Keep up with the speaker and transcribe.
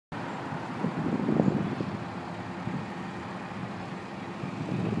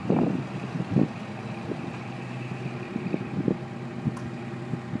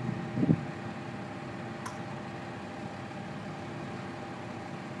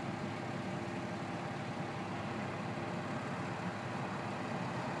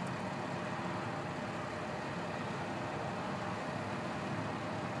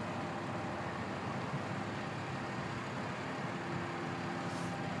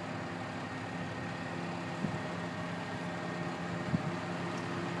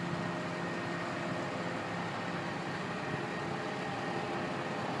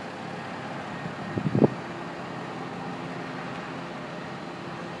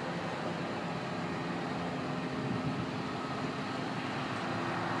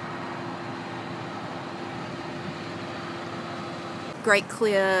great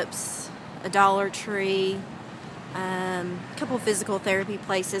clips, a Dollar Tree, a couple physical therapy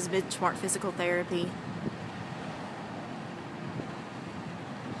places, Benchmark Physical Therapy.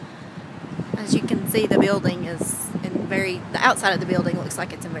 As you can see, the building is the outside of the building looks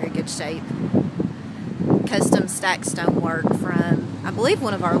like it's in very good shape. Custom stacked stonework from, I believe,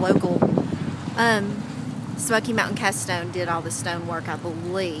 one of our local, Smoky Mountain Cast Stone did all the stonework, I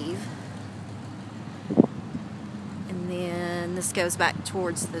believe. And then this goes back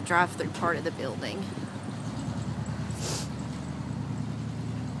towards the drive-through part of the building.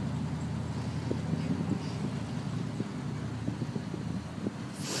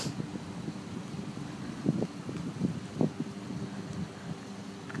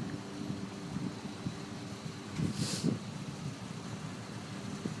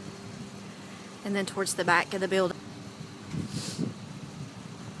 And then towards the back of the building.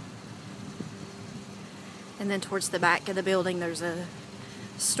 And then towards the back of the building, there's a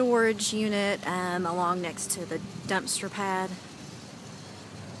storage unit along next to the dumpster pad.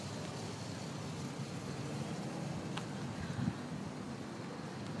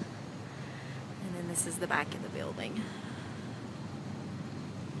 And then this is the back of the building.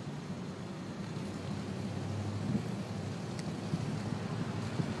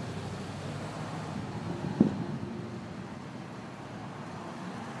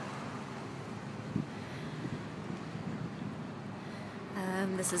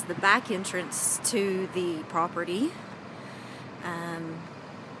 This is the back entrance to the property.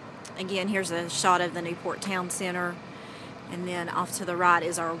 Again, here's a shot of the Newport Town Center, and then off to the right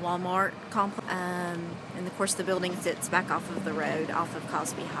is our Walmart complex. And of course the building sits back off of the road, off of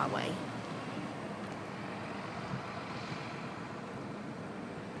Cosby Highway.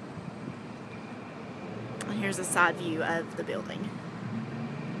 And here's a side view of the building.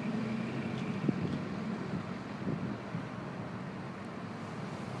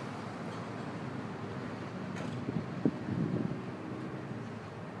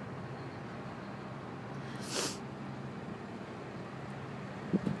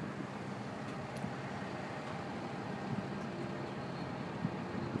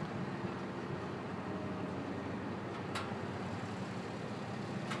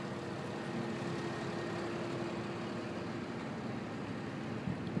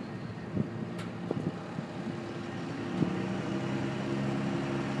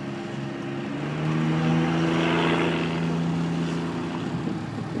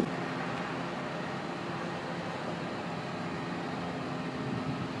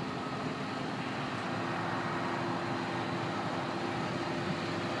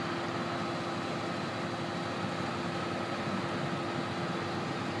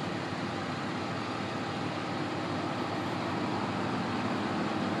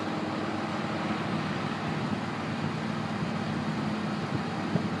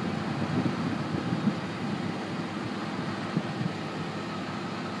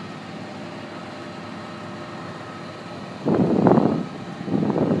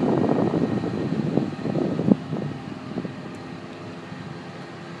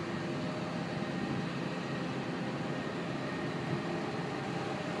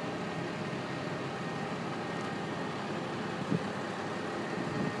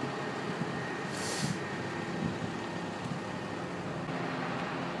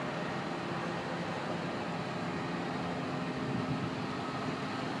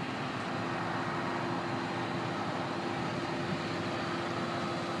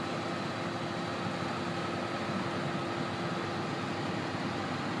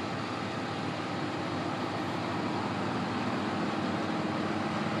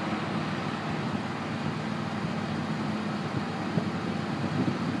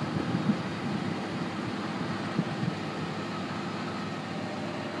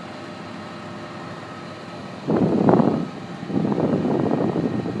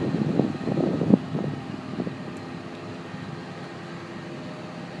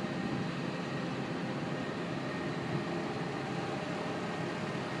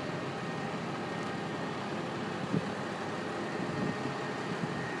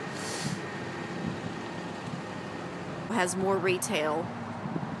 Has more retail,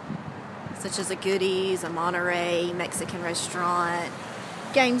 such as a Goodies, a Monterey Mexican restaurant,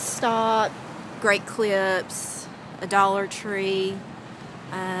 GameStop, great clips, a Dollar Tree,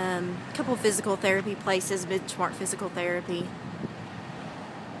 a couple physical therapy places, Benchmark Physical Therapy.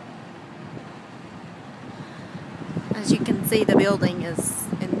 As you can see, the building is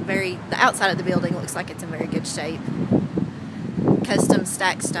the outside of the building looks like it's in very good shape. Custom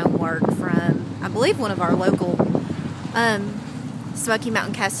stacked stonework from, I believe, one of our local Smoky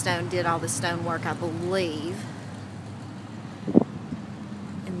Mountain Cast Stone did all the stonework, I believe.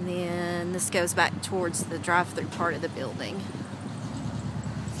 and this goes back towards the drive-through part of the building.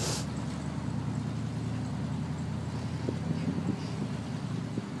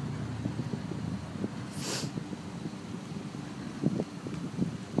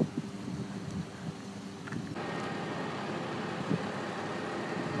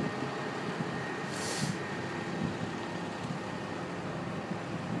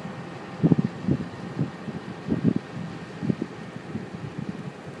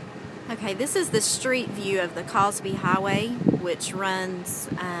 Okay, this is the street view of the Cosby Highway, which runs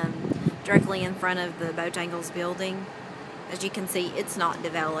directly in front of the Bojangles building. As you can see, it's not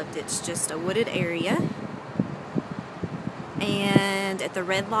developed, it's just a wooded area. And at the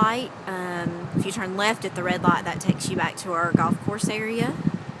red light, if you turn left at the red light, that takes you back to our golf course area.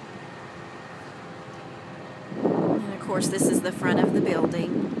 And of course, this is the front of the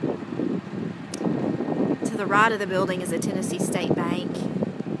building. To the right of the building is a Tennessee State Bank.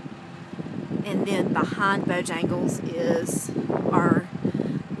 And then behind Bojangles is our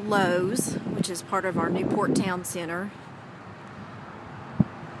Lowe's, which is part of our Newport Town Center,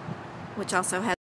 which also has